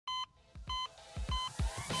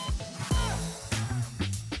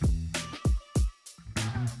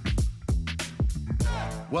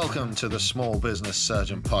Welcome to the Small Business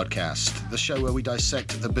Surgeon Podcast, the show where we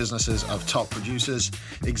dissect the businesses of top producers,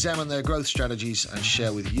 examine their growth strategies, and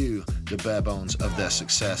share with you the bare bones of their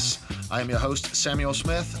success. I am your host, Samuel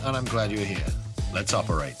Smith, and I'm glad you're here. Let's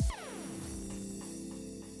operate.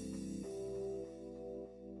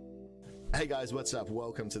 Hey guys, what's up?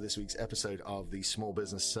 Welcome to this week's episode of the Small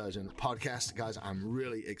Business Surgeon Podcast. Guys, I'm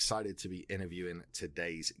really excited to be interviewing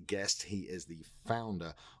today's guest. He is the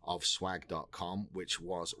founder of Swag.com, which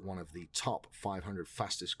was one of the top 500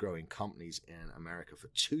 fastest growing companies in America for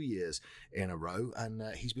 2 years in a row. And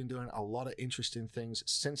he's been doing a lot of interesting things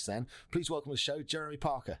since then. Please welcome to the show, Jeremy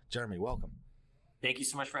Parker. Jeremy, welcome. Thank you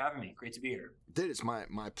so much for having me. Great to be here. Dude, it's my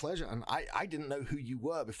pleasure. And I didn't know who you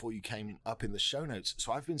were before you came up in the show notes.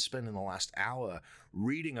 So I've been spending the last hour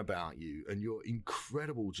reading about you and your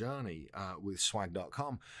incredible journey with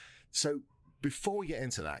Swag.com. So before we get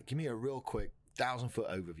into that, give me a real quick 1,000-foot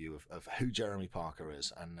overview of who Jeremy Parker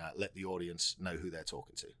is and let the audience know who they're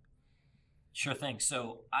talking to. Sure thing.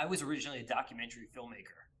 So I was originally a documentary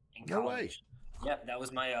filmmaker in college. No way. Yeah, that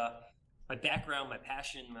was my background, my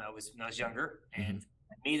passion when I was younger. And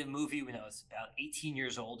I made a movie when I was about 18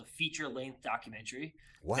 years old, a feature-length documentary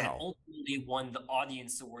that ultimately won the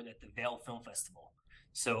audience award at the Vail Film Festival.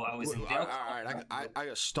 So I was in Vail. All right, I got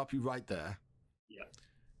to stop you right there. Yeah.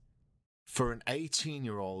 For an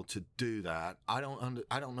 18-year-old to do that, I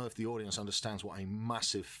don't know if the audience understands what a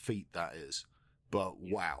massive feat that is. But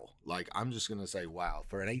wow, like I'm just going to say wow.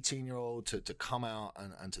 For an 18-year-old to come out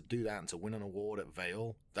and to do that and to win an award at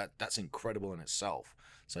Vail, that's incredible in itself.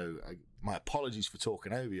 So my apologies for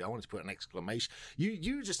talking over you. I wanted to put an exclamation.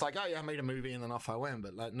 You were just like, oh yeah, I made a movie and then off I went.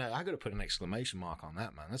 But like, no, I got to put an exclamation mark on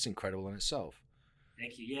that, man. That's incredible in itself.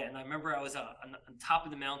 Thank you. Yeah, and I remember I was on top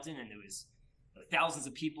of the mountain and there was thousands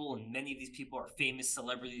of people, and many of these people are famous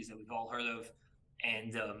celebrities that we've all heard of.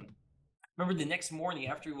 And remember the next morning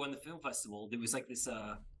after we won the film festival, there was like this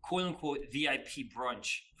quote unquote VIP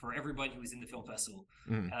brunch for everybody who was in the film festival.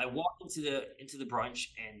 And I walked into the brunch,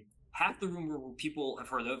 and half the room were people I've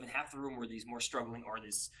heard of, and half the room were these more struggling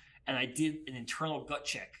artists. And I did an internal gut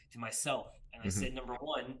check to myself, and I said, number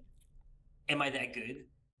one, am I that good?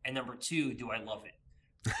 And number two, do I love it?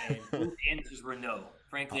 And both answers were no.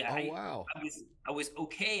 Frankly, I was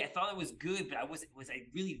okay. I thought I was good, but was I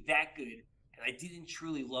really that good? And I didn't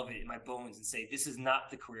truly love it in my bones and say, this is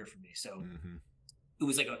not the career for me. So it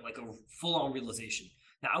was like a full-on realization.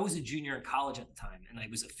 Now, I was a junior in college at the time, and I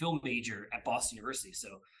was a film major at Boston University.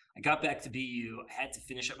 So I got back to BU. I had to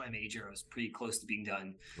finish up my major. I was pretty close to being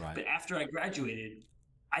done. Right. But after I graduated,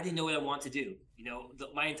 I didn't know what I wanted to do. You know,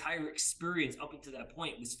 my entire experience up until that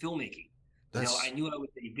point was filmmaking. You know, I knew I was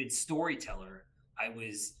a good storyteller. I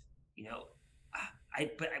was, you know,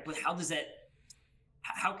 but how does that?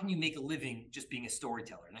 How can you make a living just being a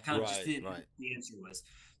storyteller? And I kind of just did. The answer was.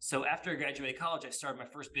 So after I graduated college, I started my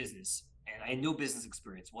first business, and I had no business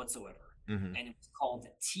experience whatsoever. And it was called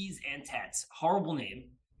Tees and Tats. Horrible name.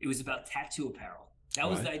 It was about tattoo apparel. That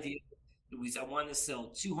was the idea. I wanted to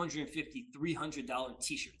sell $250, $300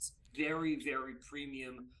 t-shirts. Very, very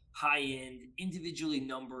premium, high-end, individually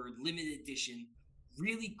numbered, limited edition,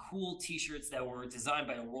 really cool t-shirts that were designed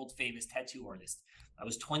by a world-famous tattoo artist. I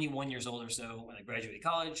was 21 years old or so when I graduated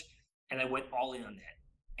college, and I went all in on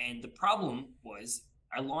that. And the problem was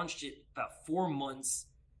I launched it about 4 months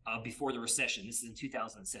before the recession. This is in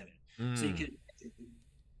 2007. So you could imagine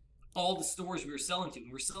all the stores we were selling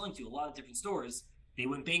to a lot of different stores, they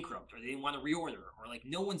went bankrupt, or they didn't want to reorder, or like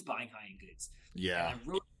no one's buying high-end goods. Yeah. And I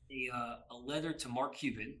wrote a letter to Mark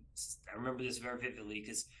Cuban. I remember this very vividly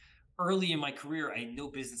because early in my career, I had no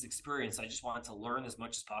business experience. I just wanted to learn as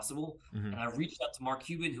much as possible. And I reached out to Mark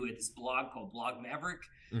Cuban, who had this blog called Blog Maverick.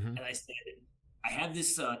 And I said, I have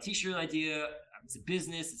this t-shirt idea. It's a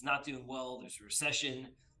business. It's not doing well. There's a recession.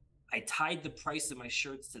 I tied the price of my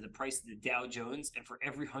shirts to the price of the Dow Jones. And for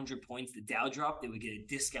every 100 points the Dow dropped, they would get a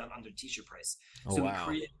discount on their t-shirt price. So we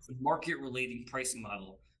created a market-relating pricing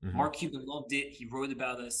model. Mark Cuban loved it. He wrote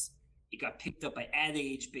about us. It got picked up by Ad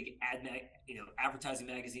Age, big advertising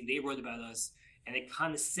magazine. They wrote about us, and it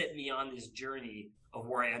kind of set me on this journey of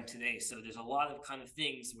where I am today. So there's a lot of kind of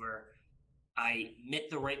things where I met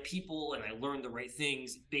the right people and I learned the right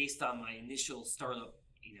things based on my initial startup,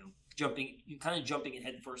 jumping in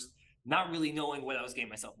head first, not really knowing what I was getting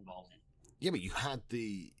myself involved in. Yeah, but you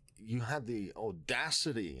had the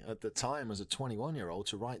audacity at the time as a 21-year-old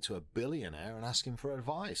to write to a billionaire and ask him for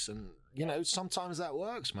advice. And, sometimes that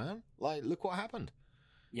works, man. Like, look what happened.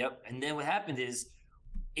 Yep. And then what happened is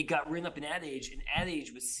it got written up in Ad Age, and Ad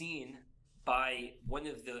Age was seen by one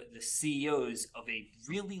of the CEOs of a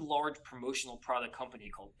really large promotional product company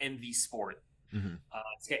called MV Sport.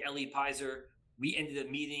 It's got Ellie Pizer, we ended up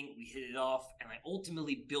meeting, we hit it off, and I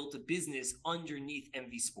ultimately built a business underneath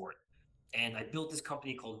MV Sport. And I built this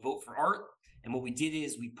company called Vote for Art. And what we did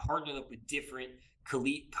is we partnered up with different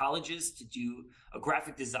colleges to do a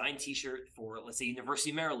graphic design t-shirt for, let's say, University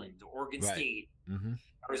of Maryland, or Oregon State,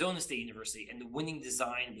 Arizona State University. And the winning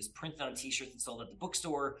design was printed on t-shirts and sold at the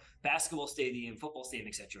bookstore, basketball stadium, football stadium,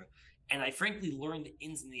 etc. And I frankly learned the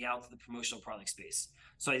ins and the outs of the promotional product space.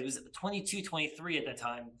 So I was 22, 23 at that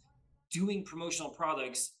time, doing promotional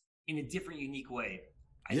products in a different, unique way.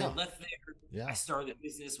 I then left there. Yeah. I started a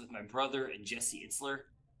business with my brother and Jesse Itzler,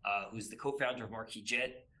 who's the co-founder of Marquis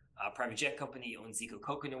Jet, a private jet company, owns Zico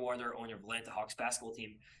Coconut Water, owner of Atlanta Hawks basketball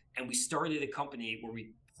team. And we started a company where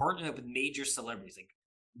we partnered up with major celebrities, like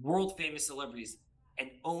world famous celebrities, and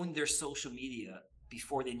owned their social media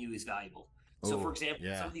before they knew it was valuable. So for example,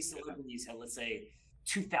 some of these celebrities had, let's say,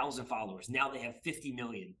 2,000 followers. Now they have 50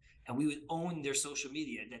 million. And we would own their social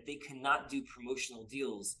media, that they cannot do promotional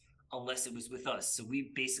deals unless it was with us. So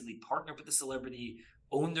we basically partnered with the celebrity,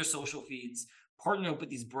 owned their social feeds, partnered up with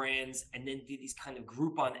these brands, and then did these kind of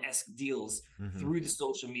Groupon-esque deals through the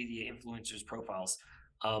social media influencers' profiles.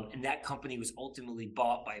 And that company was ultimately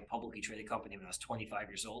bought by a publicly traded company when I was 25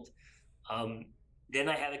 years old. Then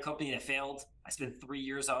I had a company that failed. I spent 3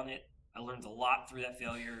 years on it. I learned a lot through that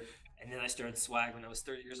failure. And then I started Swag when I was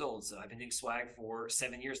 30 years old. So I've been doing Swag for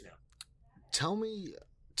 7 years now. Tell me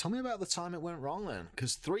about the time it went wrong then,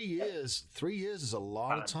 because 3 years is a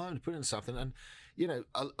lot of time to put in something. And you know,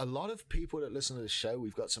 a lot of people that listen to this show,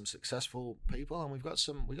 we've got some successful people and we've got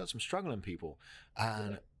some struggling people,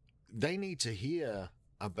 and they need to hear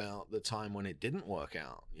about the time when it didn't work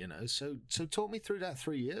out. You know, so talk me through that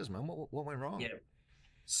 3 years, man. What went wrong? Yeah.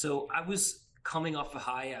 So I was coming off a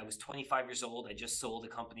high. I was 25 years old. I just sold a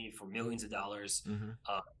company for millions of dollars.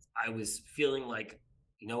 I was feeling like,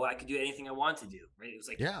 you know, I could do anything I want to do, right? It was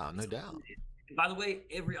like, no doubt. And by the way,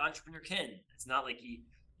 every entrepreneur can. It's not like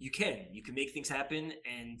you can make things happen,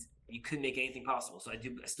 and you could make anything possible. So I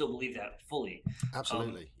still believe that fully.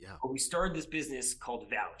 Absolutely. But we started this business called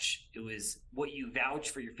Vouch. It was what you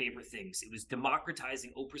vouch for your favorite things. It was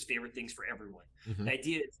democratizing Oprah's favorite things for everyone. The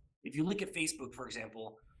idea is, if you look at Facebook, for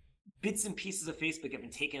example, bits and pieces of Facebook have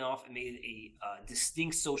been taken off and made a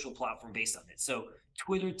distinct social platform based on it. So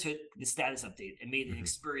Twitter took the status update and made an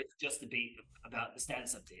experience just debate about the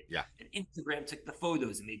status update. Yeah. And Instagram took the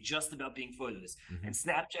photos and made just about being photos. And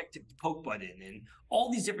Snapchat took the poke button, and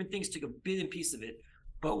all these different things took a bit and piece of it.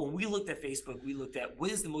 But when we looked at Facebook, we looked at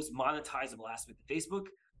what is the most monetizable aspect of Facebook.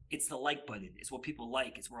 It's the like button. It's what people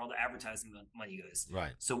like. It's where all the advertising money goes.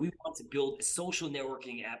 Right. So we want to build a social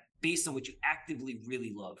networking app based on what you actively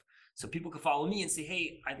really love. So people can follow me and say,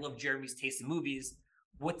 hey, I love Jeremy's taste in movies.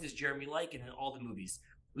 What does Jeremy like? And then all the movies.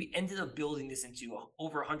 We ended up building this into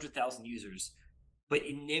over 100,000 users, but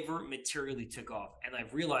it never materially took off. And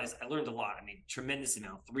I've realized I learned a lot. I mean, tremendous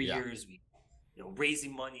amount. 3 years,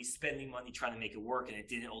 raising money, spending money, trying to make it work, and it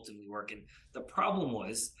didn't ultimately work. And the problem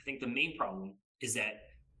was, I think the main problem is that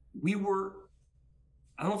we were,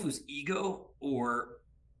 I don't know if it was ego,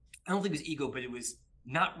 but it was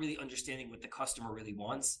not really understanding what the customer really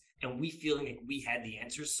wants, and we feeling like we had the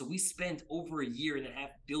answers. So we spent over a year and a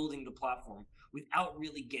half building the platform without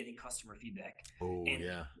really getting customer feedback.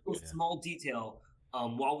 Small detail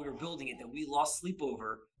while we were building it that we lost sleep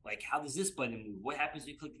over, like, how does this button move? What happens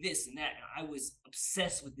when you click this and that? And I was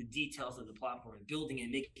obsessed with the details of the platform and building it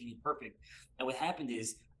and making it perfect. And what happened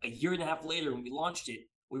is, a year and a half later, when we launched it,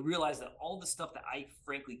 we realized that all the stuff that I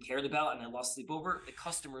frankly cared about and I lost sleep over, the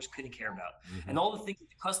customers couldn't care about. And all the things that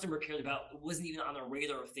the customer cared about wasn't even on our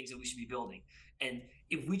radar of things that we should be building. And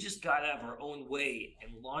if we just got out of our own way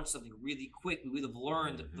and launched something really quick, we would have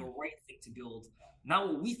learned the right thing to build. Not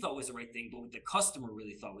what we thought was the right thing, but what the customer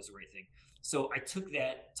really thought was the right thing. So I took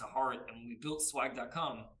that to heart. And when we built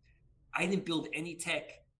swag.com, I didn't build any tech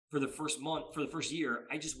for the first year.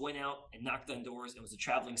 I just went out and knocked on doors and was a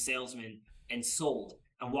traveling salesman and sold.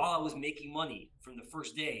 And while I was making money from the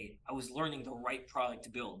first day, I was learning the right product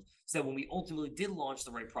to build. So when we ultimately did launch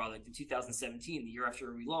the right product in 2017, the year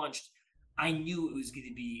after we launched, I knew it was going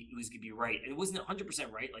to be right. And it wasn't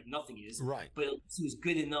 100% right, like nothing is. Right. But it was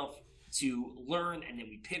good enough to learn, and then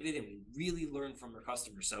we pivot and we really learn from our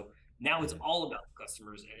customers. So now it's all about the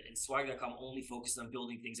customers, and Swag.com only focuses on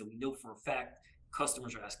building things that we know for a fact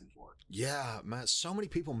customers are asking for. Yeah, man. So many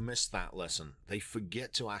people miss that lesson. They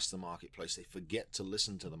forget to ask the marketplace. They forget to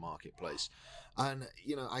listen to the marketplace. And,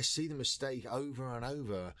 I see the mistake over and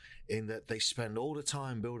over in that they spend all the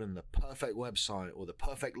time building the perfect website or the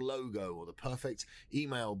perfect logo or the perfect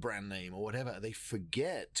email brand name or whatever. They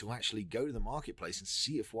forget to actually go to the marketplace and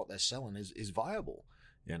see if what they're selling is viable.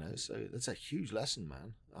 So that's a huge lesson,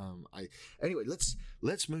 man. Anyway,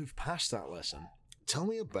 let's move past that lesson. Tell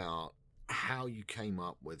me about how you came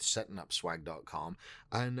up with setting up swag.com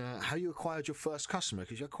and how you acquired your first customer,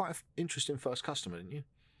 because you had quite an interesting first customer, didn't you?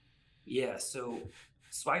 Yeah, so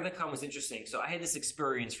swag.com was interesting. So I had this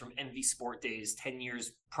experience from MV Sport days 10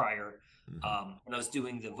 years prior, when I was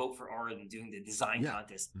doing the Vote for Art and doing the design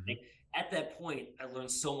contest. At that point, I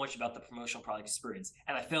learned so much about the promotional product experience,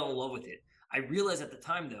 and I fell in love with it. I realized at the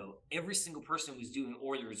time, though, every single person was doing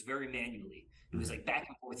orders very manually. It was like back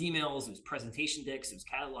and forth emails, it was presentation decks, it was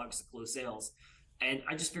catalogs to close sales. And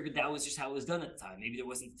I just figured that was just how it was done at the time. Maybe there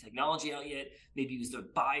wasn't the technology out yet. Maybe it was the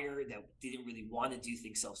buyer that didn't really want to do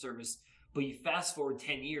things self-service. But you fast forward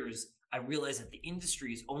 10 years, I realized that the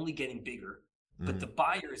industry is only getting bigger, but the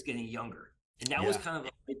buyer is getting younger. And that was kind of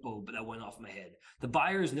a light bulb that went off my head. The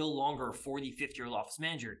buyer is no longer a 40, 50-year-old office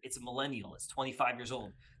manager. It's a millennial. It's 25 years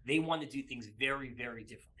old. They want to do things very, very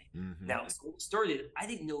differently. Now, so when we started, I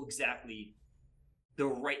didn't know exactly the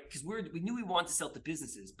right, because we knew we wanted to sell to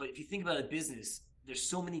businesses. But if you think about a business, there's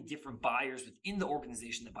so many different buyers within the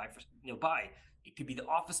organization that buy. It could be the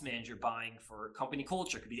office manager buying for company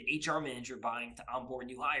culture. It could be the HR manager buying to onboard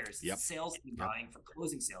new hires. Sales team buying for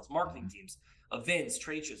closing sales, marketing teams, events,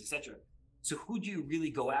 trade shows, etc. So who do you really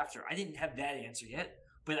go after? I didn't have that answer yet,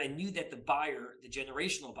 but I knew that the buyer, the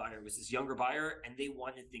generational buyer, was this younger buyer, and they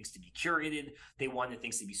wanted things to be curated. They wanted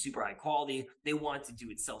things to be super high quality. They wanted to do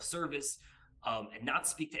it self-service and not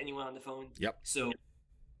speak to anyone on the phone. So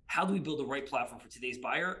how do we build the right platform for today's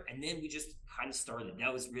buyer? And then we just kind of started.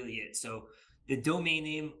 That was really it. So the domain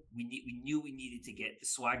name, we knew we needed to get the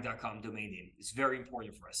swag.com domain name. It's very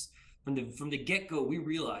important for us. From the get-go, we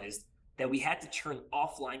realized that we had to turn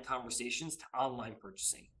offline conversations to online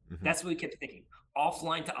purchasing. That's what we kept thinking.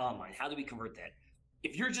 Offline to online. How do we convert that?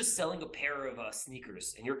 If you're just selling a pair of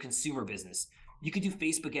sneakers and you're a consumer business, you could do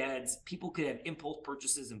Facebook ads. People could have impulse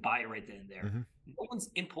purchases and buy it right then and there. No one's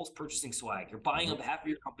impulse purchasing swag. You're buying on behalf of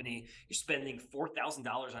your company. You're spending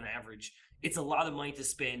 $4,000 on average. It's a lot of money to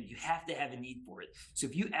spend. You have to have a need for it. So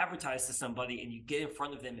if you advertise to somebody and you get in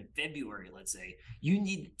front of them in February, let's say, you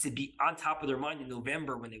need to be on top of their mind in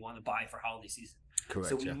November when they want to buy for holiday season. Correct.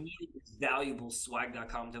 So we needed this valuable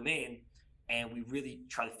swag.com domain, and we really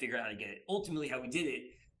try to figure out how to get it. Ultimately, how we did it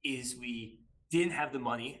is we didn't have the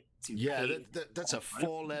money to pay. That's a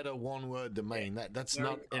 4-letter, 1-word domain. That's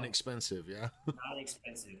not inexpensive, Not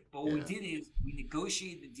expensive. But what we did is we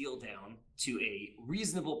negotiated the deal down to a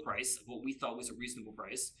reasonable price, what we thought was a reasonable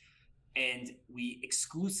price, and we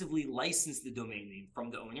exclusively licensed the domain name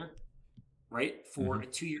from the owner, right, for a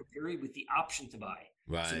 2-year period with the option to buy.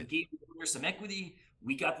 Right. So we gave the owner some equity.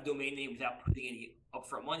 We got the domain name without putting any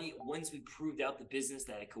upfront money. Once we proved out the business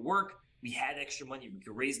that it could work, we had extra money, we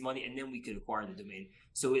could raise money, and then we could acquire the domain.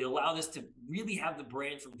 So it allowed us to really have the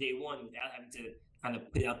brand from day one without having to kind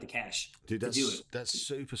of put out the cash. Dude, to do it. That's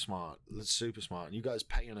super smart. That's super smart. And you guys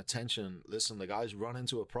paying attention. Listen, the guy's run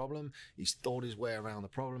into a problem. He's thought his way around the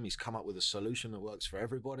problem. He's come up with a solution that works for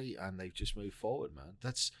everybody, and they've just moved forward, man.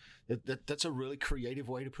 That's a really creative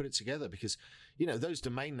way to put it together, because, those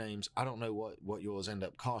domain names, I don't know what yours end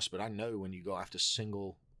up cost, but I know when you go after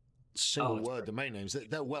single word domain names,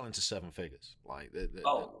 they're well into 7 figures. Like they're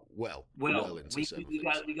well into 7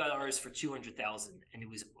 figures. We got ours for $200,000, and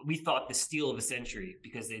we thought the steal of a century,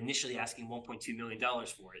 because they're initially asking $1.2 million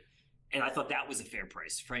for it, and I thought that was a fair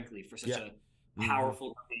price, frankly, for such a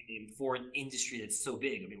powerful domain name for an industry that's so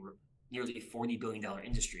big. I mean, we're nearly a $40 billion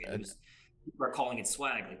industry, and people are calling it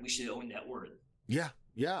swag. Like, we should own that word.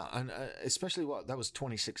 Yeah, and especially that was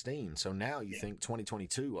 2016. So now you think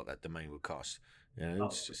 2022, what that domain would cost.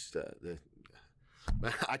 It's just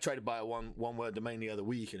I tried to buy a one word domain the other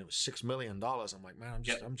week, and it was $6 million. I'm like, man,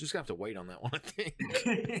 I'm just gonna have to wait on that one, I think.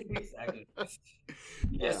 Exactly.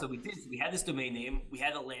 So we did. We had this domain name. We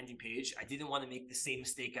had a landing page. I didn't want to make the same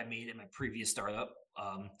mistake I made in my previous startup,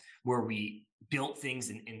 where we built things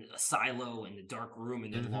in a silo in the dark room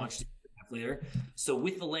and then launched it later. So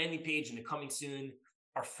with the landing page and the coming soon,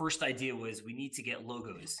 our first idea was we need to get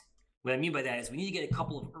logos. What I mean by that is we need to get a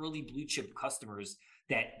couple of early blue chip customers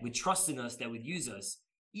that would trust in us, that would use us,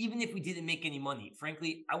 even if we didn't make any money.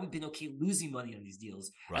 Frankly, I would have been okay losing money on these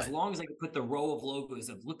deals, as long as I could put the row of logos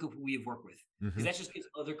of look at who we have worked with, because that just gives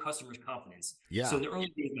other customers confidence. So in the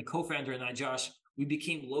early days, my co-founder and I, Josh, we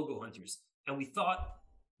became logo hunters, and we thought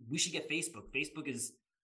we should get Facebook. Facebook is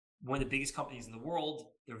one of the biggest companies in the world.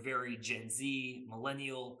 They're very Gen Z,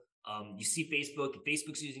 millennial. You see Facebook, if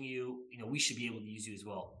Facebook's using you, we should be able to use you as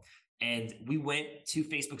well. And we went to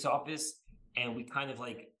Facebook's office, and we kind of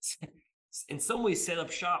in some ways set up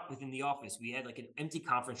shop within the office. We had like an empty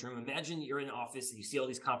conference room. Imagine you're in an office and you see all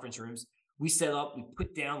these conference rooms. we set up, we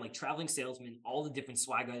put down like traveling salesmen, all the different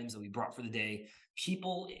swag items that we brought for the day.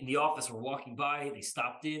 People in the office were walking by, they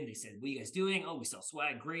stopped in, they said, "What are you guys doing?" "Oh, we sell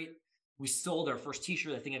swag." "Great." We sold our first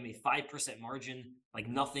t-shirt. I think I made 5% margin, like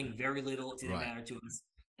nothing, very little. It didn't Right. matter to us.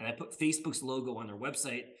 And I put Facebook's logo on their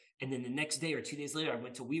website. And then the next day or 2 days later, I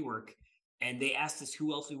went to WeWork and they asked us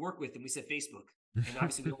who else we work with. And we said Facebook. And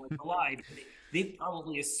obviously, we don't like to lie. But they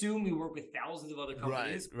probably assume we work with thousands of other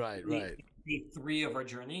companies. Right. Day three of our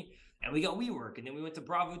journey. And we got WeWork. And then we went to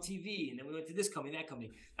Bravo TV. And then we went to this company, that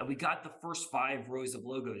company. And we got the first 5 rows of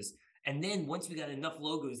logos. And then once we got enough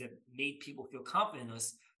logos that made people feel confident in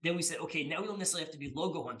us, then we said, okay, now we don't necessarily have to be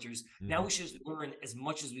logo hunters. Now we should just learn as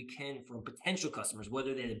much as we can from potential customers,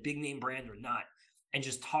 whether they're a big name brand or not, and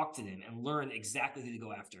just talk to them and learn exactly who to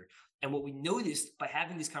go after. And what we noticed by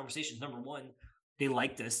having these conversations, number one, they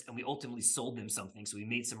liked us and we ultimately sold them something. So we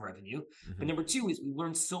made some revenue. But number two is we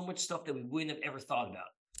learned so much stuff that we wouldn't have ever thought about.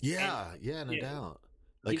 No doubt.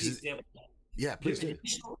 Like, give you an example of that. yeah, please do.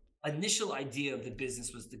 Initial idea of the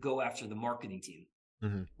business was to go after the marketing team.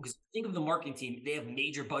 Because think of the marketing team, they have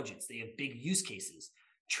major budgets, they have big use cases,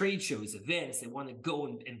 trade shows, events, they want to go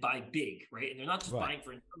and buy big, right? And they're not just buying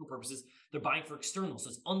for internal purposes, they're buying for external. So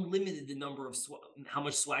it's unlimited the number of how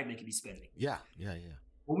much swag they could be spending. Yeah.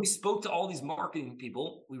 When we spoke to all these marketing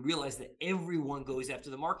people, we realized that everyone goes after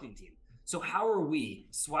the marketing team. So how are we,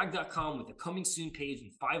 swag.com, with a coming soon page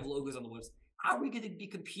and 5 logos on the website, how are we going to be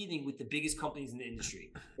competing with the biggest companies in the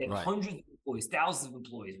industry? They have hundreds of employees, thousands of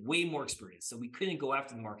employees, way more experience. So we couldn't go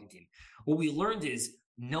after the marketing team. What we learned is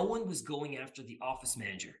no one was going after the office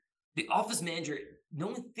manager. The office manager, no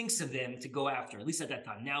one thinks of them to go after, at least at that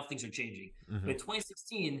time. Now things are changing. But in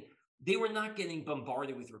 2016, they were not getting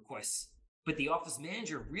bombarded with requests. But the office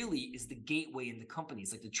manager really is the gateway in the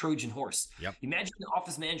companies, like the Trojan horse. Yep. Imagine the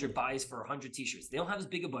office manager buys for 100 t-shirts. They don't have as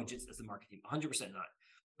big a budget as the marketing team, 100% not.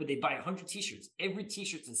 But they buy 100 t-shirts. Every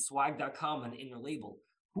t-shirt's in swag.com and in their label.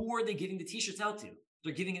 Who are they giving the t-shirts out to?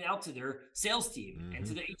 They're giving it out to their sales team and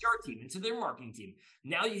to their HR team and to their marketing team.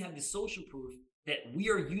 Now you have the social proof that we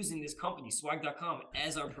are using this company, swag.com,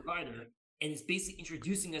 as our provider. And it's basically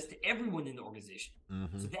introducing us to everyone in the organization.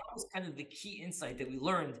 So that was kind of the key insight that we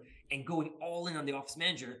learned. And going all in on the office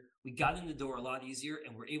manager, we got in the door a lot easier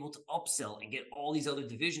and we're able to upsell and get all these other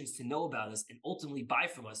divisions to know about us and ultimately buy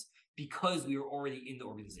from us because we were already in the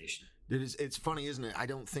organization. It's funny, isn't it? I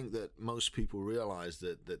don't think that most people realize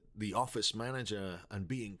that the office manager and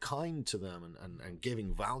being kind to them and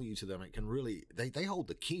giving value to them, it can really, they hold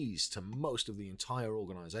the keys to most of the entire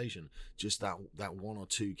organization, just that one or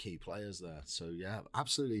two key players there. So yeah,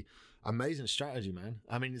 absolutely amazing strategy, man.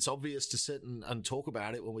 I mean, it's obvious to sit and talk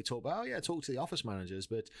about it when we talk about, talk to the office managers,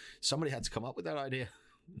 but somebody had to come up with that idea.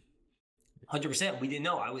 100%. We didn't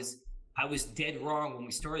know. I was dead wrong when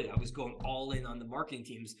we started. I was going all in on the marketing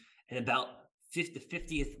teams. And about the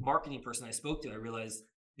 50th marketing person I spoke to, I realized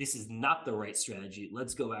this is not the right strategy.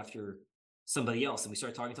 Let's go after somebody else. And we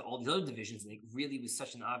started talking to all these other divisions. And it really was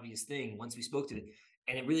such an obvious thing once we spoke to it.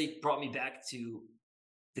 And it really brought me back to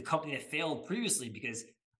the company that failed previously, because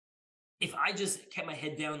if I just kept my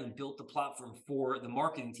head down and built the platform for the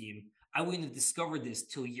marketing team, I wouldn't have discovered this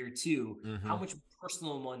till year 2. How much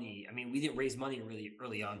personal money, I mean, we didn't raise money really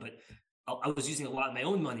early on, but I was using a lot of my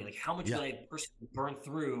own money. Like how much did I personally burn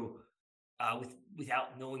through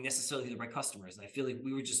without knowing necessarily who the right customers? And I feel like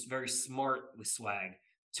we were just very smart with swag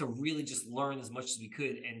to really just learn as much as we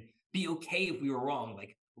could and be okay if we were wrong.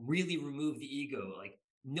 Like really remove the ego. Like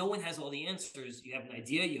no one has all the answers. You have an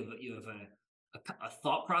idea, you have a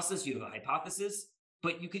thought process, you have a hypothesis,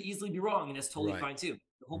 but you could easily be wrong, and that's totally fine too.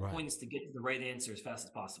 The whole point is to get to the right answer as fast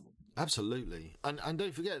as possible. Absolutely. And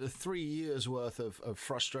don't forget the 3 years worth of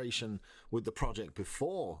frustration with the project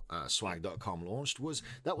before swag.com launched was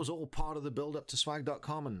all part of the build up to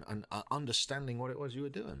swag.com and understanding what it was you were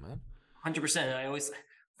doing, man. 100%. I always,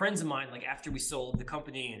 friends of mine, like after we sold the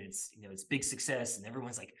company and it's big success and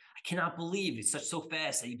everyone's like, I cannot believe it's so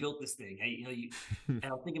fast that you built this thing. And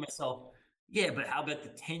I'm thinking to myself, yeah, but how about the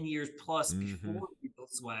 10 years plus before we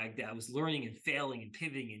built Swag that I was learning and failing and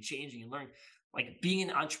pivoting and changing and learning? Like being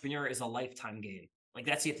an entrepreneur is a lifetime game. Like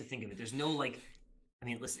that's, you have to think of it. There's no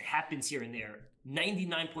listen, it happens here and there.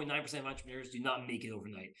 99.9% of entrepreneurs do not make it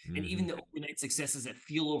overnight. And even the overnight successes that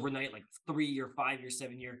feel overnight, like 3 or 5 year,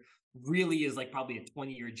 7 year, really is like probably a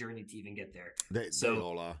 20-year journey to even get there. They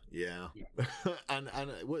all are, yeah. And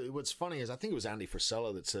what's funny is I think it was Andy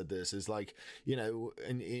Frisella that said this, is like,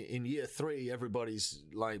 in year 3 everybody's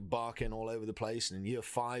like barking all over the place, and in year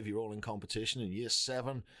 5 you're all in competition, in year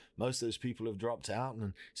 7 most of those people have dropped out,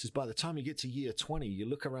 and he says by the time you get to year 20 you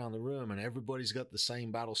look around the room and everybody's got the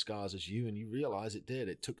same battle scars as you, and you realize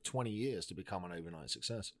it took 20 years to become an overnight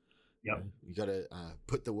success. Yep. You got to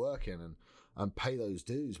put the work in and pay those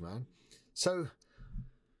dues, man. So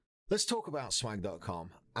let's talk about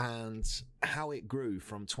swag.com and how it grew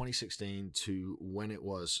from 2016 to when it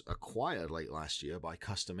was acquired late last year by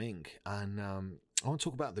Custom Inc. And I want to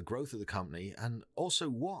talk about the growth of the company and also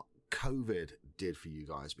what COVID did for you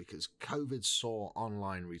guys, because COVID saw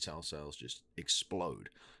online retail sales just explode.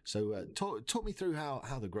 So talk me through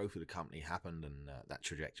how the growth of the company happened and that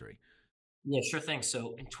trajectory. Yeah, sure thing.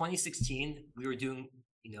 So in 2016, we were doing,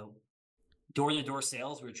 door-to-door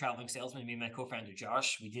sales. We were traveling salesmen. Me and my co-founder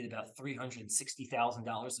Josh, we did about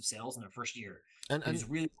 $360,000 of sales in our first year. And it was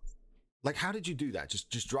really like, how did you do that?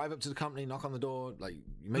 Just drive up to the company, knock on the door, like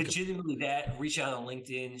you make legitimately that. Reach out on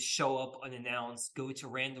LinkedIn, show up unannounced, go to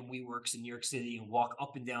random WeWorks in New York City, and walk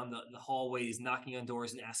up and down the hallways, knocking on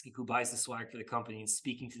doors and asking who buys the swag for the company, and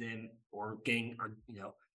speaking to them, or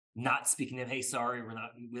not speaking to them. Hey, sorry,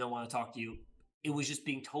 we don't want to talk to you. It was just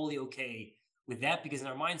being totally okay with that, because in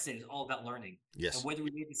our mindset, it's all about learning. Yes. And whether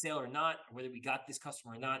we made the sale or not, or whether we got this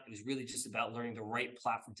customer or not, it was really just about learning the right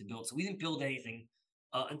platform to build. So we didn't build anything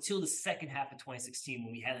until the second half of 2016,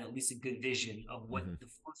 when we had at least a good vision of what the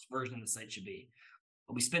first version of the site should be.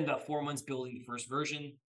 But we spent about 4 months building the first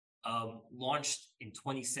version. Launched in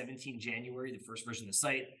 2017, January, the first version of the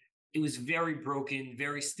site. It was very broken,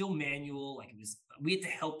 very still manual. We had to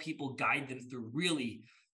help people, guide them through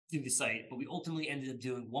the site, but we ultimately ended up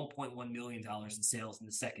doing $1.1 million in sales in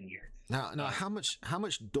the second year. Now, how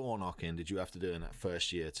much door knocking did you have to do in that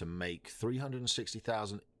first year to make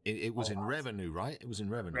 360,000? It was in revenue, right? It was in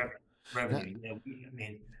revenue. Revenue.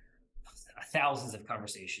 Thousands of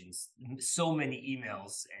conversations, so many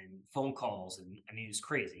emails and phone calls, and it was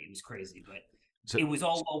crazy. But it was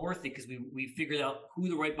all well worth it, because we figured out who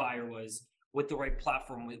the right buyer was, what the right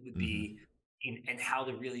platform would be, and how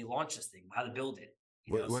to really launch this thing, how to build it.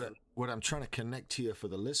 What I'm trying to connect to you for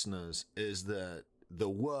the listeners is that the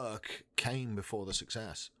work came before the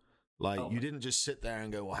success. You didn't just sit there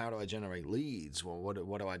and go, well, how do I generate leads? Well,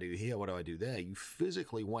 what do I do here? What do I do there? You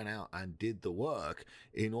physically went out and did the work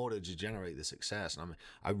in order to generate the success. And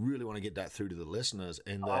I really want to get that through to the listeners.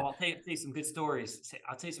 I'll tell you some good stories.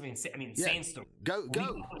 I'll tell you something insane story. Go.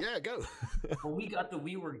 Go. When we got the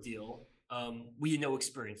WeWork deal, we had no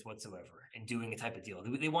experience whatsoever in doing a type of deal.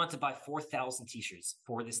 They wanted to buy 4,000 t-shirts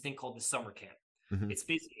for this thing called the summer camp. It's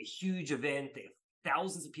basically a huge event. They have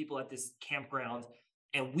thousands of people at this campground,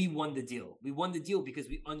 and we won the deal. We won the deal because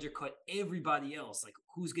we undercut everybody else. Like,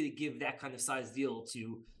 who's going to give that kind of size deal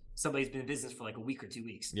to somebody who's been in business for like a week or 2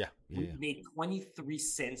 weeks? We made 23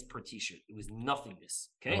 cents per t-shirt. It was nothingness.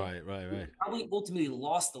 Okay. Right. We probably ultimately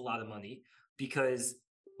lost a lot of money, because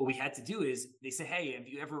what we had to do is, they said, hey, have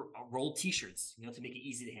you ever rolled t-shirts, to make it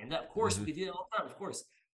easy to hand out? Of course, we did it all the time. Of course.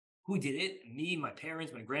 Who did it? Me, my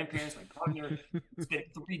parents, my grandparents, my partner. Spent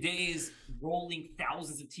 3 days rolling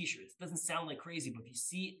thousands of t-shirts. Doesn't sound like crazy, but if you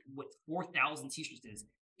see what 4,000 t-shirts is,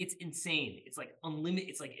 it's insane. It's like unlimited.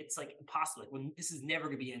 It's like impossible. Like, when this is never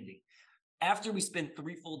going to be ending. After we spent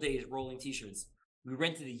 3 full days rolling t-shirts, we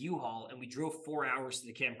rented a U-Haul and we drove 4 hours to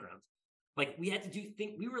the campground. Like, we had to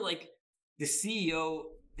we were like the CEO,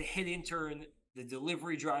 the head intern, the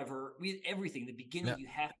delivery driver. We had everything. In the beginning, you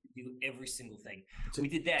have to do every single thing. We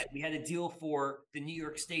did that. We had a deal for the New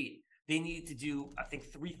York State. They needed to do, I think,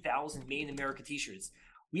 3,000 Made in America t-shirts.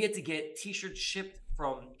 We had to get t-shirts shipped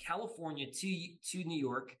from California to New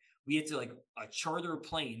York. We had to charter a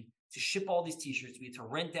plane to ship all these t-shirts. We had to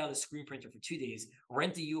rent out a screen printer for 2 days,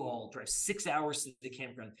 rent a U-Haul, drive 6 hours to the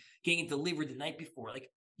campground, getting it delivered the night before. Like,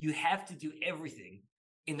 you have to do everything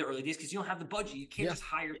in the early days, because you don't have the budget. You can't just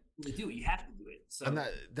hire people to do it. You have to do it. So, and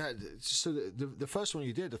the first one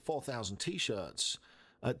you did, the 4,000 t-shirts,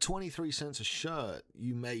 at 23 cents a shirt,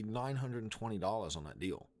 you made $920 on that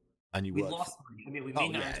deal, and we lost money. We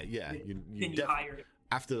made you hired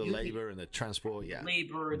after the labor and the transport,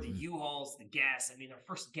 labor, the U-Hauls, the gas. Our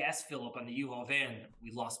first gas fill up on the U-Haul van,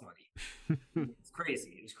 we lost money. It's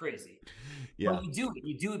crazy. It was crazy. Yeah, but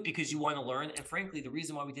you do it because you want to learn. And frankly, the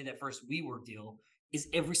reason why we did that first WeWork deal is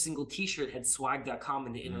every single t-shirt had swag.com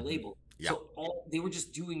in the inner label. So they were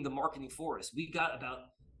just doing the marketing for us. We got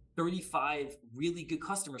about 35 really good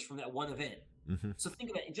customers from that one event. So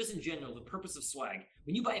think about it, just in general, the purpose of swag.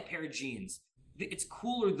 When you buy a pair of jeans, it's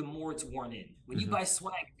cooler the more it's worn in. When you buy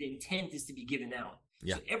swag, the intent is to be given out.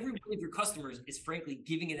 So every one of your customers is frankly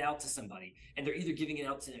giving it out to somebody. And they're either giving it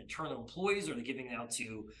out to internal employees, or they're giving it out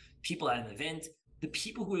to people at an event. The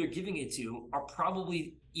people who they're giving it to are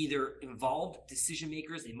probably either involved decision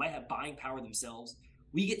makers. They might have buying power themselves.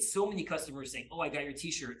 We get so many customers saying, oh, I got your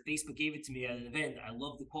t-shirt. Facebook gave it to me at an event. I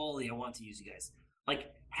love the quality. I want to use you guys.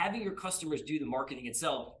 Like, having your customers do the marketing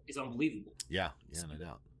itself is unbelievable. Yeah, no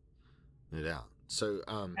doubt. Yeah. So,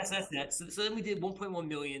 That's that. So then we did 1.1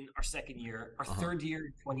 million our second year. Our uh-huh. third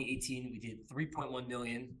year, 2018, we did 3.1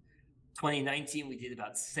 million. 2019, we did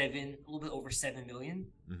about a little bit over 7 million.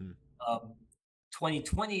 Hmm. Um,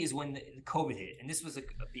 2020 is when the COVID hit, and this was a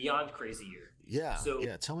beyond crazy year. Yeah. So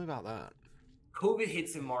Yeah. Tell me about that. COVID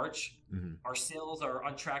hits in March. Hmm. Our sales are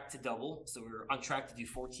on track to double. So we're on track to do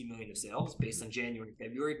 14 million of sales based on January and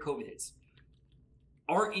February. COVID hits.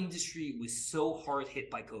 Our industry was so hard hit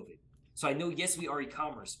by COVID. So I know, yes, we are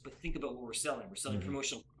e-commerce, but think about what we're selling. We're selling Hmm.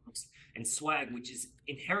 promotional products and swag, which is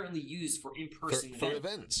inherently used for in-person For events.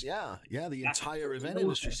 events. Yeah. Yeah. The That's entire event no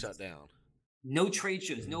industry shut events, down. no trade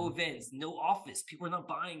shows, no Hmm. events, no office. People are not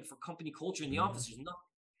buying for company culture in the Hmm. office. There's nothing.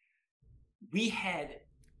 We had,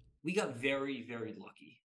 we got very, very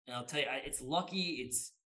lucky. And I'll tell you, it's lucky.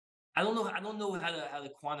 I don't know how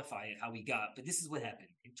to quantify it, how we got, but this is what happened.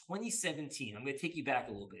 In 2017, I'm going to take you back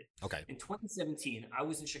a little bit. Okay. In 2017, I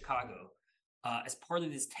was in Chicago as part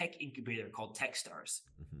of this tech incubator called TechStars.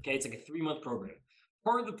 Hmm. Okay, it's like a 3-month program.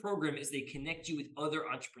 Part of the program is they connect you with other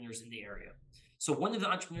entrepreneurs in the area. So one of the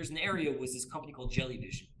entrepreneurs in the area was this company called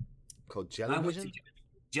Jellyvision. Called I went to Jellyvision.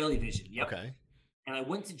 Jellyvision, yep. Okay. And I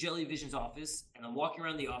went to Jellyvision's office, and I'm walking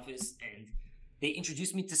around the office, and they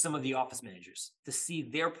introduced me to some of the office managers to see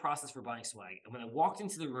their process for buying swag. And when I walked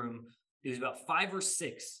into the room, there was about 5 or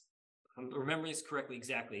 6, if I'm remembering this correctly,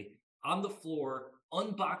 exactly, on the floor,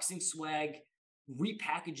 unboxing swag,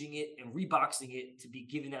 repackaging it, and reboxing it to be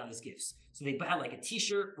given out as gifts. So they had like a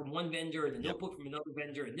T-shirt from one vendor and a Yep. notebook from another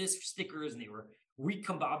vendor, and this for stickers, and they were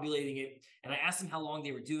recombobulating it. And I asked them how long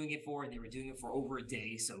they were doing it for, and they were doing it for over a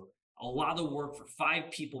day. So a lot of work for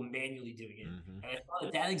 5 people manually doing it. Hmm. And I thought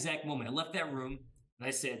at that exact moment, I left that room and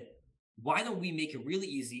I said, why don't we make it really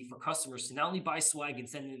easy for customers to not only buy swag and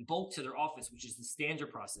send it in bulk to their office, which is the standard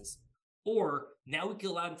process, or now we can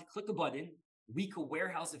allow them to click a button, we could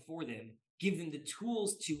warehouse it for them, give them the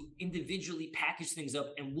tools to individually package things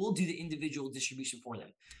up, and we'll do the individual distribution for them.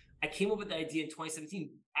 I came up with the idea in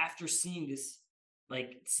 2017 after seeing this,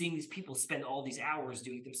 like seeing these people spend all these hours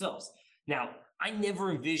doing it themselves. Now, I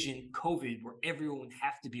never envisioned COVID where everyone would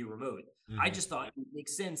have to be remote. I Hmm. just thought it would make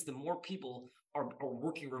sense the more people are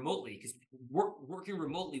working remotely, because working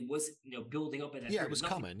remotely was building up at that Yeah. It period. was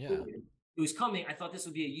Nothing coming. Yeah. COVID. It was coming. I thought this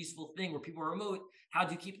would be a useful thing where people are remote. How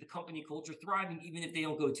do you keep the company culture thriving even if they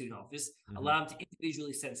don't go to an office? Hmm. Allow them to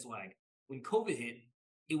individually send swag. When COVID hit,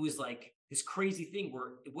 it was like this crazy thing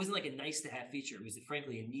where it wasn't like a nice to have feature. It was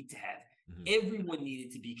frankly a need to have. Hmm. Everyone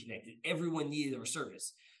needed to be connected. Everyone needed our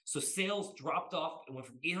service. So sales dropped off and went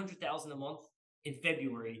from 800,000 a month in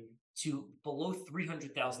February to below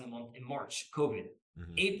 300,000 a month in March, COVID.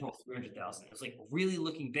 Hmm. April, 300,000. It was like really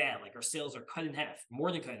looking bad. Like our sales are cut in half, more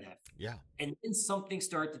than cut in half. Yeah. And then something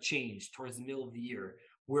started to change towards the middle of the year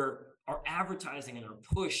where our advertising and our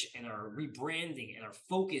push and our rebranding and our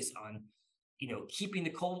focus on, keeping the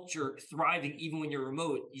culture thriving even when you're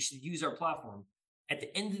remote, you should use our platform. At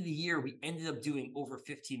the end of the year, we ended up doing over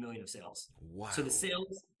 15 million of sales. Wow. So the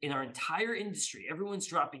sales in our entire industry, everyone's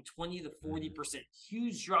dropping 20 to Mm-hmm. 40%,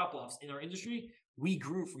 huge drop-offs in our industry. We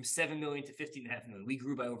grew from 7 million to 15.5 million. We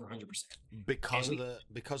grew by over 100%. Because And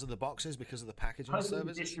of the boxes, because of the packaging because of the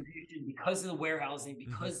services. distribution, because of the warehousing,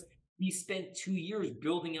 because we spent 2 years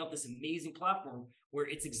building out this amazing platform where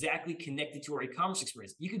it's exactly connected to our e-commerce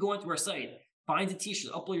experience. You could go onto our site, find a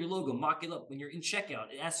t-shirt, upload your logo, mock it up. When you're in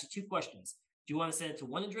checkout, it asks you 2 questions. Do you want to send it to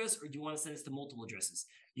one address or do you want to send it to multiple addresses?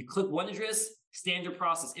 You click one address, standard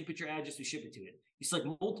process, input your address, we ship it to it. You select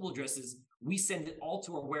multiple addresses, we send it all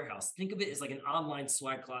to our warehouse. Think of it as like an online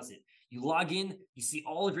swag closet. You log in, you see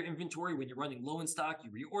all of your inventory. When you're running low in stock,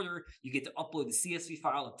 you reorder, you get to upload the CSV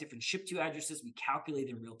file of different ship to addresses. We calculate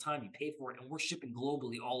it in real time, you pay for it, and we're shipping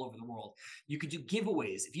globally all over the world. You could do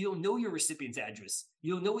giveaways. If you don't know your recipient's address,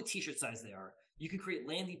 you don't know what t-shirt size they are, you can create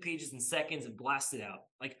landing pages in seconds and blast it out.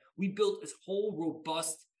 Like we built this whole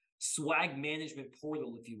robust swag management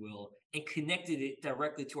portal, if you will, and connected it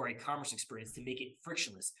directly to our e-commerce experience to make it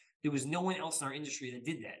frictionless. There was no one else in our industry that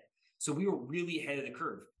did that. So we were really ahead of the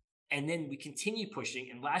curve. And then we continued pushing.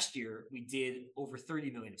 And last year we did over 30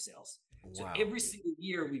 million of sales. So Wow. every single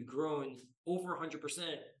year we've grown over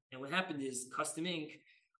 100%. And what happened is Custom Ink,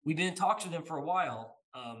 we've been in talks with them for a while.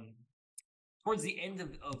 Towards the end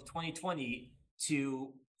of 2020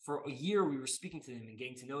 for a year, we were speaking to them and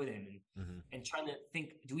getting to know them and trying to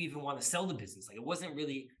think, do we even want to sell the business? Like it wasn't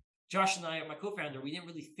really, Josh and I, my co-founder, we didn't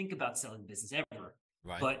really think about selling the business ever.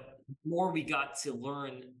 Right. But the more we got to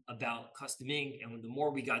learn about Custom Ink and the more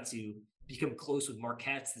we got to become close with Mark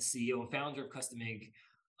Katz, the CEO and founder of Custom Ink,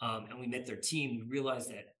 and we met their team, we realized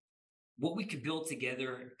that what we could build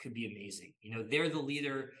together could be amazing. They're the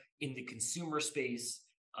leader in the consumer space.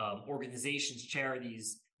 organizations,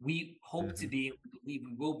 charities. We hope to be, we believe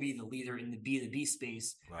we will be the leader in the B2B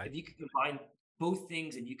space. Right. If you could combine both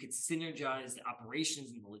things and you could synergize the operations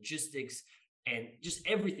and the logistics and just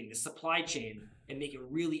everything, the supply chain, and make it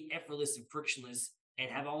really effortless and frictionless and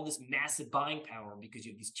have all this massive buying power because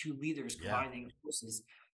you have these two leaders combining forces,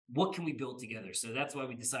 what can we build together? So that's why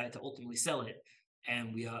we decided to ultimately sell it.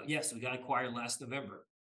 And we, so we got acquired last November.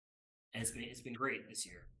 And it's been great this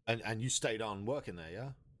year. And you stayed on working there, yeah?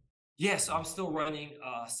 Yeah, so I'm still running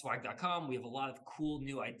swag.com. We have a lot of cool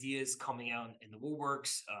new ideas coming out in the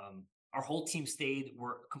woodworks. Our whole team stayed.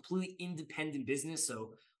 We're a completely independent business.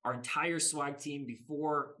 So our entire swag team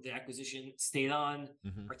before the acquisition stayed on.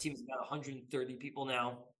 Our team is about 130 people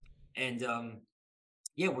now. And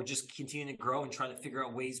we're just continuing to grow and trying to figure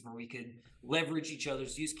out ways where we could leverage each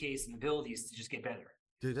other's use case and abilities to just get better.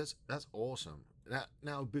 Dude, that's awesome.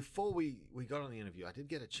 Now, before we got on the interview, I did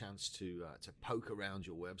get a chance to poke around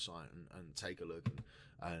your website and take a look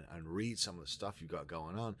and read some of the stuff you've got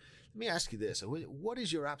going on. Let me ask you this: what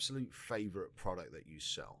is your absolute favorite product that you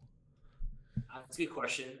sell? That's a good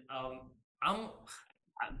question. I'm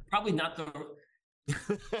probably not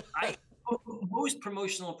most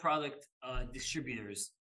promotional product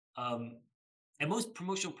distributors and most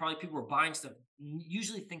promotional product people who are buying stuff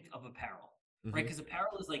usually think of apparel. Right, because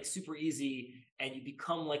apparel is like super easy, and you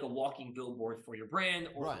become like a walking billboard for your brand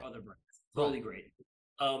or for other brands. Totally great.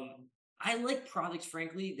 I like products,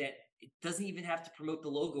 frankly, that it doesn't even have to promote the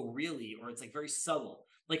logo really, or it's like very subtle.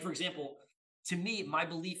 Like, for example, to me, my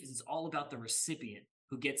belief is it's all about the recipient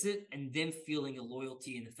who gets it and them feeling a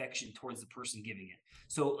loyalty and affection towards the person giving it.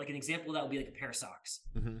 So like an example of that would be like a pair of socks,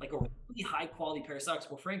 like a really high quality pair of socks.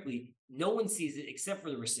 Well, frankly, no one sees it except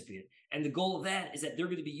for the recipient. And the goal of that is that they're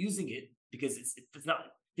going to be using it because it's not,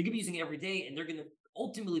 they're going to be using it every day, and they're going to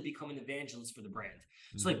ultimately become an evangelist for the brand.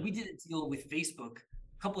 So like we did a deal with Facebook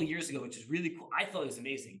a couple of years ago, which is really cool. I thought it was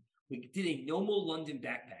amazing. We did a Nomo London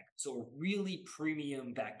backpack. So a really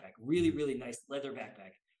premium backpack, really, really nice leather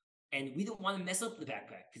backpack. And we didn't want to mess up the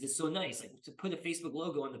backpack because it's so nice. Like to put a Facebook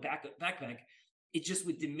logo on the backpack, it just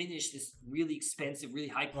would diminish this really expensive, really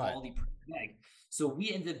high quality bag. So what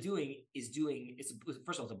we ended up doing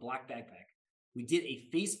first of all, it's a black backpack. We did a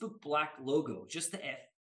Facebook black logo, just the F,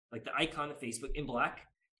 like the icon of Facebook in black,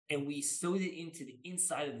 and we sewed it into the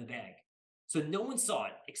inside of the bag. So no one saw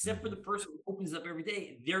it except for the person who opens it up every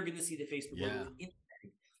day. They're going to see the Facebook logo in the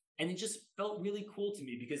bag. And it just felt really cool to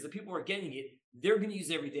me because the people who are getting it, they're going to use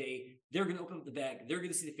it every day. They're going to open up the bag. They're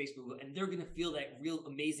going to see the Facebook logo, and they're going to feel that real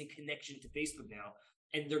amazing connection to Facebook now.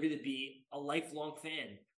 And they're going to be a lifelong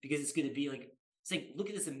fan because it's going to be like, it's like, look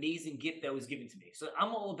at this amazing gift that was given to me. So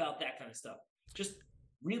I'm all about that kind of stuff. Just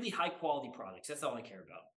really high quality products. That's all I care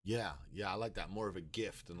about. Yeah, I like that. More of a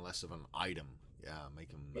gift and less of an item. Yeah, make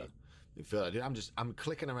them feel it. I'm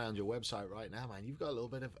clicking around your website right now, man. You've got a little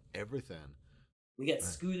bit of everything. We got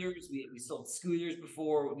scooters. We sold scooters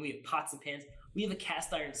before. We have pots and pans. We have a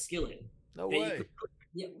cast iron skillet. No way.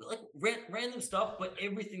 Like random stuff, but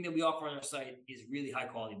everything that we offer on our site is really high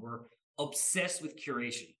quality. We're obsessed with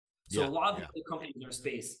curation. So a lot of the other companies in our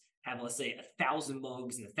space have, let's say, 1,000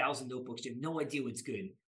 mugs and 1,000 notebooks. You have no idea what's good.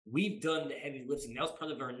 We've done the heavy lifting. That was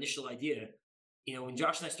part of our initial idea. You know, when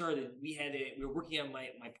Josh and I started, we were working on my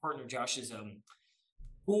partner Josh's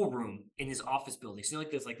pool room in his office building. So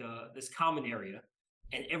there's like this common area,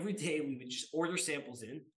 and every day we would just order samples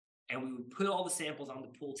in, and we would put all the samples on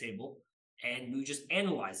the pool table, and we would just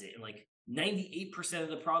analyze it. And like 98% of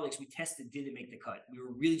the products we tested didn't make the cut. We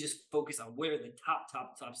were really just focused on where the top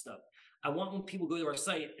stuff. I want when people go to our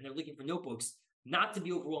site and they're looking for notebooks, not to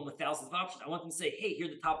be overwhelmed with thousands of options. I want them to say, hey, here are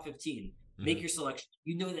the top 15. Make your selection.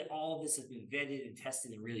 You know that all of this has been vetted and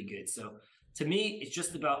tested and really good. So to me, it's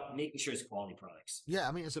just about making sure it's quality products. Yeah,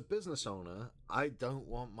 I mean, as a business owner, I don't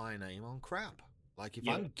want my name on crap. Like if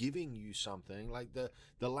I'm giving you something, like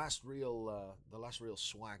the last real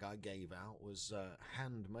swag I gave out was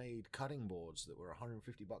handmade cutting boards that were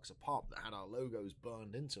 $150 a pop that had our logos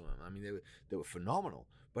burned into them. I mean, they were phenomenal.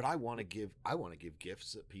 But I want to give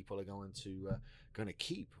gifts that people are going to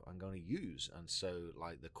keep and going to use. And so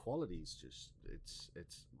like the quality's just it's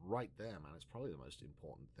right there, man. It's probably the most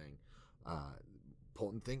important thing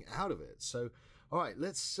out of it. So all right,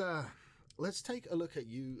 let's take a look at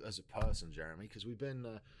you as a person, Jeremy, because we've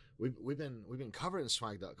been covering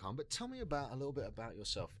swag.com, but tell me a little bit about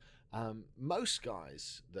yourself. Most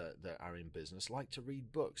guys that are in business like to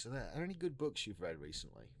read books. Are there any good books you've read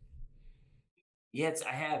recently? Yes,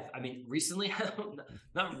 I have. I mean, recently,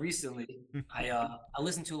 not recently. I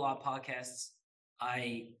listen to a lot of podcasts.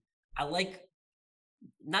 I like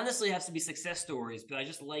not necessarily has to be success stories, but I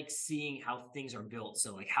just like seeing how things are built.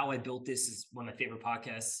 So like How I Built This is one of my favorite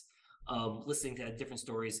podcasts. Listening to different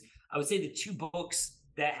stories. I would say the two books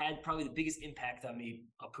that had probably the biggest impact on me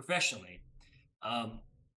professionally um,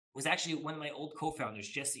 was actually one of my old co-founders,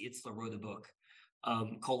 Jesse Itzler, wrote a book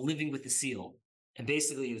called Living with the Seal. And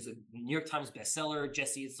basically, it was a New York Times bestseller.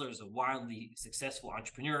 Jesse Itzler is a wildly successful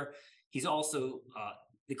entrepreneur. He's also,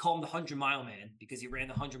 they call him the 100-mile man because he ran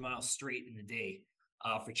 100 miles straight in a day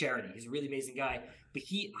for charity. He's a really amazing guy. But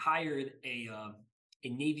he hired a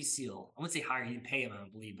Navy SEAL. I wouldn't say hired, he didn't pay him, I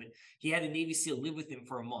don't believe, but he had a Navy SEAL live with him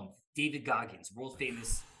for a month. David Goggins, world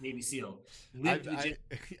famous Navy SEAL.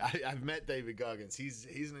 I've met David Goggins.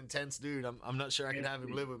 He's an intense dude. I'm not sure I can have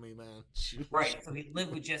him live with me, man. Right. So he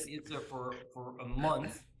lived with Jesse Itzler for a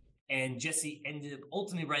month, and Jesse ended up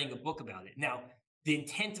ultimately writing a book about it. Now, the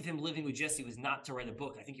intent of him living with Jesse was not to write a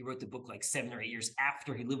book. I think he wrote the book like 7 or 8 years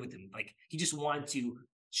after he lived with him. Like he just wanted to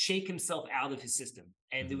shake himself out of his system.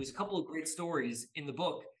 And there was a couple of great stories in the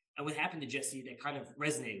book and what happened to Jesse that kind of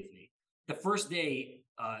resonated with me. The first day,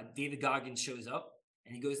 David Goggins shows up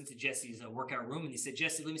and he goes into Jesse's workout room and he said,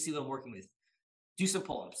 Jesse, let me see what I'm working with. Do some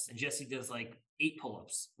pull-ups. And Jesse does like 8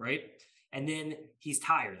 pull-ups, right? And then he's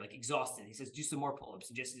tired, like exhausted. He says, do some more pull-ups.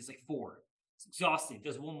 And Jesse does like 4. He's exhausted. He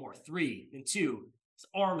does 1 more, 3, then 2. His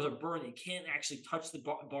arms are burning. He can't actually touch the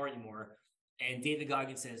bar anymore. And David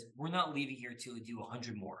Goggins says, we're not leaving here until you do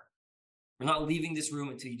 100 more. We're not leaving this room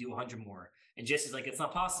until you do 100 more. And Jesse's like, it's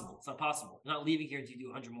not possible. It's not possible. We're not leaving here until you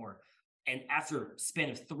do 100 more. And after a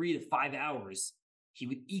span of 3 to 5 hours, he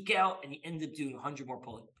would eke out and he ended up doing 100 more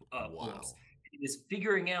pull-ups. He was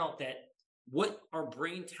figuring out that what our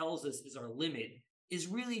brain tells us is our limit is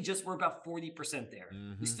really just we're about 40% there.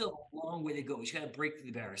 We still have a long way to go. We just got to break through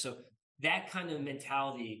the barrier. So that kind of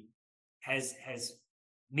mentality has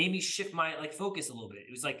made me shift my focus a little bit.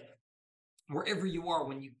 It was like wherever you are,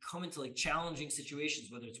 when you come into like challenging situations,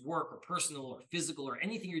 whether it's work or personal or physical or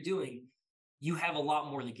anything you're doing, you have a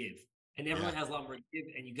lot more to give. And everyone has a lot more to give,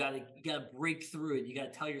 and you gotta break through it. You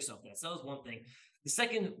gotta tell yourself that. So that was one thing. The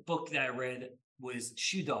second book that I read was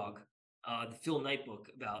Shoe Dog, the Phil Knight book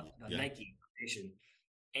about Nike.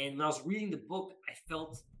 And when I was reading the book, I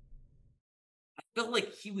felt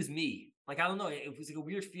like he was me. Like, I don't know, it was like a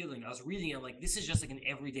weird feeling. I was reading it, I'm like, this is just like an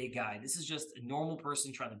everyday guy. This is just a normal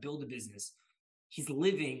person trying to build a business. He's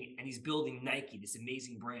living and he's building Nike, this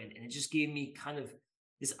amazing brand. And it just gave me kind of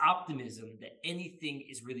this optimism that anything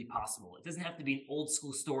is really possible. It doesn't have to be an old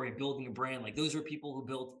school story of building a brand. Like those are people who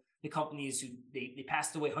built the companies who they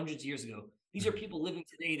passed away hundreds of years ago. These are people living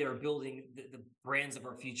today that are building the brands of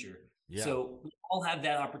our future. Yeah. So we all have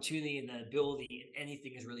that opportunity and that ability, and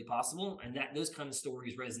anything is really possible. And those kind of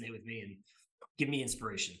stories resonate with me and give me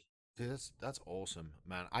inspiration. Dude, that's awesome,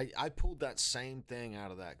 man. I pulled that same thing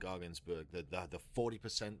out of that Goggins book, the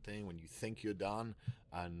 40% thing when you think you're done,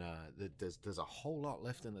 and there's a whole lot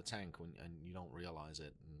left in the tank and you don't realize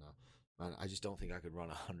it. And man, I just don't think I could run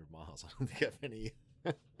 100 miles. I don't think I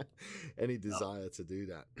have any desire to do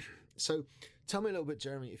that. So tell me a little bit,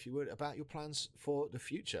 Jeremy, if you would, about your plans for the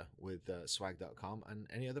future with swag.com and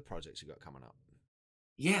any other projects you got coming up.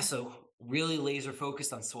 Yeah, so really laser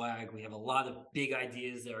focused on swag. We have a lot of big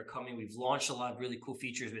ideas that are coming. We've launched a lot of really cool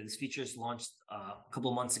features. We had this features launched a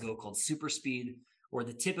couple of months ago called Super Speed, where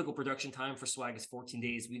the typical production time for swag is 14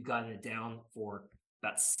 days. We've gotten it down for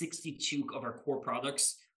about 62 of our core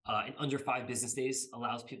products in under 5 business days.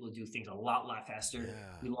 Allows people to do things a lot faster.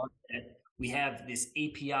 Yeah. We launched that. We have this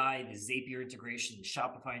API, the Zapier integration, the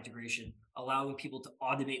Shopify integration, allowing people to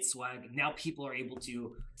automate swag. Now people are able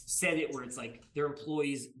to set it where it's like their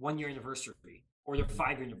employees' 1-year anniversary or their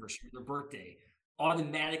 5-year anniversary, or their birthday.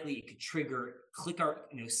 Automatically, it could trigger,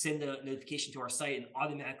 send a notification to our site and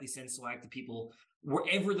automatically send swag to people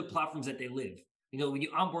wherever the platforms that they live. When you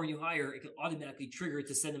onboard new hire, it can automatically trigger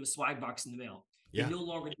to send them a swag box in the mail. Yeah. They no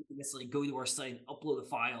longer need to necessarily go to our site and upload a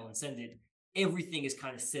file and send it. Everything is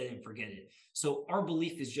kind of set and forget it. So our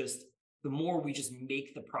belief is just the more we just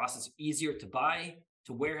make the process easier to buy,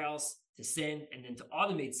 to warehouse, to send, and then to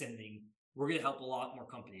automate sending, we're going to help a lot more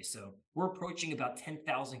companies. So we're approaching about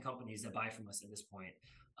 10,000 companies that buy from us at this point.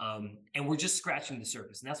 And we're just scratching the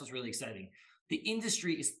surface. And that's what's really exciting. The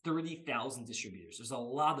industry is 30,000 distributors. There's a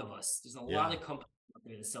lot of us. There's a lot of companies out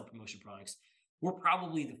there that sell promotion products. We're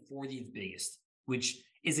probably the 40th biggest, which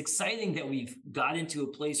is exciting that we've got into a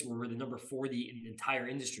place where we're the number 40 in the entire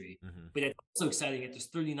industry. But it's also exciting that there's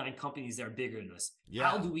 39 companies that are bigger than us. Yeah.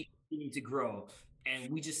 How do we continue to grow?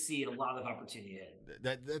 And we just see a lot of opportunity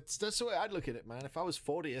ahead. That's the way I'd look at it, man. If I was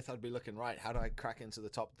 40th, I'd be looking, right, how do I crack into the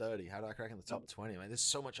top 30? How do I crack into the top 20? Man, there's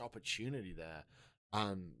so much opportunity there.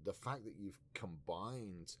 And the fact that you've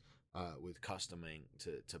combined with Custom Ink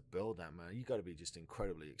to build that, man. You got to be just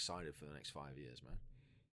incredibly excited for the next 5 years, man.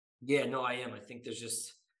 Yeah, no, I am. I think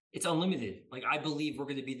it's unlimited. Like, I believe we're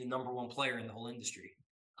going to be the number one player in the whole industry.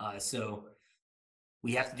 So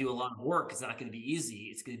we have to do a lot of work. It's not going to be easy.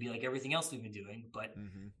 It's going to be like everything else we've been doing. But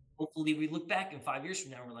hopefully we look back in 5 years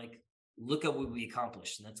from now, we're like, look at what we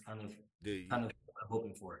accomplished. And that's kind of what I'm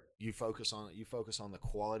hoping for. You focus on the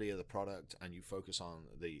quality of the product, and you focus on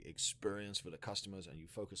the experience for the customers, and you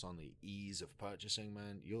focus on the ease of purchasing,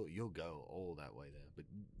 man. You'll go all that way there. But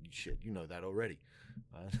shit, you know that already.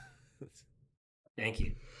 Thank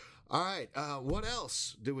you. All right. What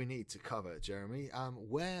else do we need to cover, Jeremy?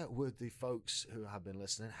 Where would the folks who have been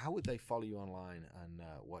listening, how would they follow you online and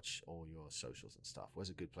watch all your socials and stuff?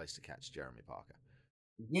 Where's a good place to catch Jeremy Parker?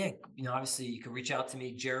 Yeah, obviously you can reach out to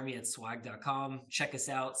me, jeremy@swag.com. Check us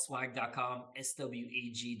out, swag.com,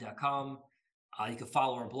 swag.com. You can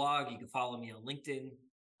follow our blog. You can follow me on LinkedIn.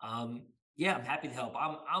 Yeah, I'm happy to help.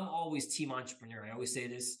 I'm always team entrepreneur. I always say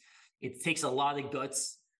this. It takes a lot of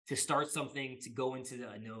guts to start something, to go into the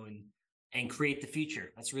unknown and create the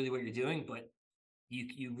future. That's really what you're doing. But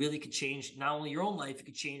you really could change not only your own life, you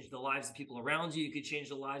could change the lives of people around you. You could change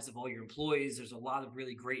the lives of all your employees. There's a lot of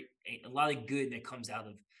good that comes out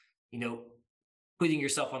of, putting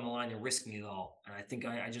yourself on the line and risking it all. And I think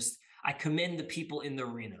I commend the people in the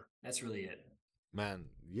arena. That's really it. Man,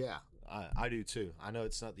 yeah, I do too. I know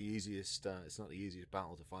it's not the easiest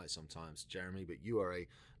battle to fight sometimes, Jeremy, but you are a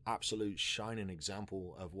absolute shining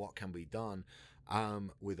example of what can be done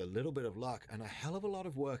with a little bit of luck and a hell of a lot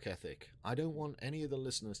of work ethic. I don't want any of the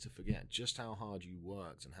listeners to forget just how hard you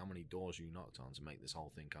worked and how many doors you knocked on to make this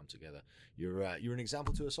whole thing come together. You're an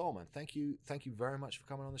example to us all, man. Thank you very much for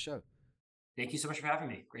coming on the show. Thank you so much for having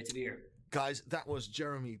me. Great to be here. Guys, that was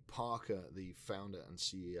Jeremy Parker, the founder and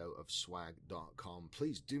CEO of swag.com.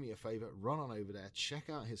 Please do me a favor, run on over there, check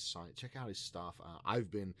out his site, check out his stuff. I've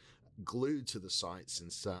been glued to the site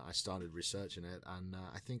since I started researching it, and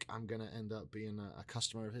I think I'm going to end up being a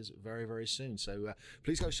customer of his very, very soon. So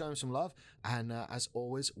please go show him some love, and as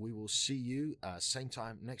always, we will see you same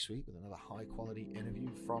time next week with another high-quality interview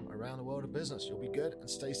from around the world of business. You'll be good and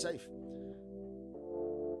stay safe.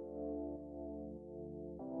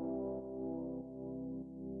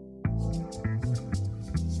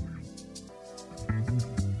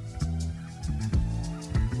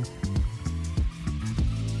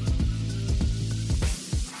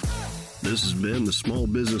 This has been the Small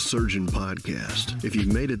Business Surgeon Podcast. If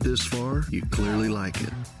you've made it this far, you clearly like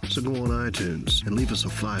it. So go on iTunes and leave us a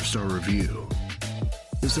 5-star review.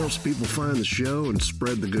 This helps people find the show and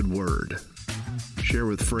spread the good word. Share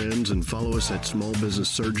with friends and follow us at Small Business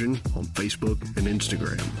Surgeon on Facebook and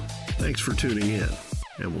Instagram. Thanks for tuning in,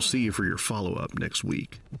 and we'll see you for your follow-up next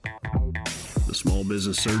week. The Small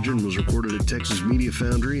Business Surgeon was recorded at Texas Media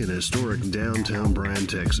Foundry in historic downtown Bryan,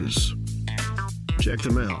 Texas. Check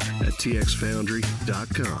them out at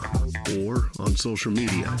txfoundry.com or on social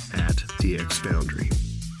media at txfoundry.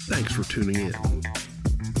 Thanks for tuning in.